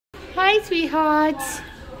Hi, sweethearts.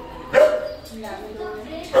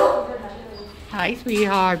 Hi,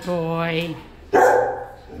 sweetheart boy.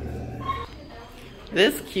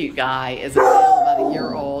 This cute guy is a male, about a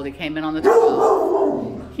year old. He came in on the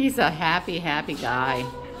 12th. He's a happy, happy guy.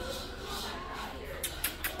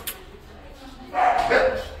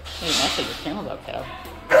 Hey, most of the camera though, kiddo.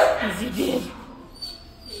 Yes, he did.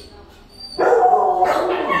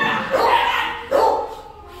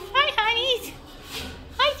 Hi, honeys.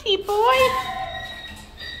 Hi, sweet boy.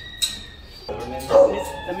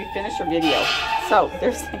 Let me finish your video. So,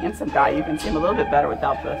 there's the handsome guy. You can see him a little bit better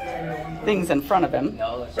without the things in front of him.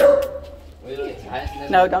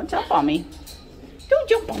 No, don't jump on me. Don't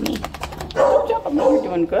jump on me. Don't jump on me. You're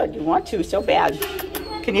doing good. You want to so bad.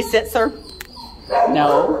 Can you sit, sir?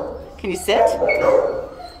 No. Can you sit?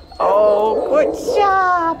 Oh, good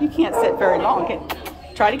job. You can't sit very long. Okay.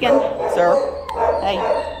 Try it again, sir. Hey,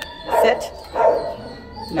 sit.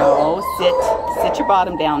 No, sit. Sit your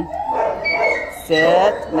bottom down.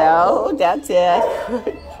 Sit. No, that's it.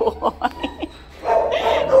 Good boy.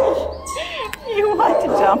 You want to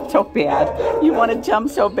jump so bad. You want to jump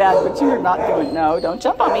so bad, but you're not doing. No, don't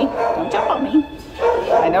jump on me. Don't jump on me.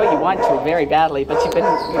 I know you want to very badly, but you've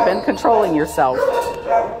been controlling yourself.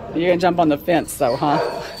 You're gonna jump on the fence, though, huh?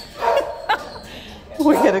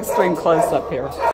 We get extreme close up here.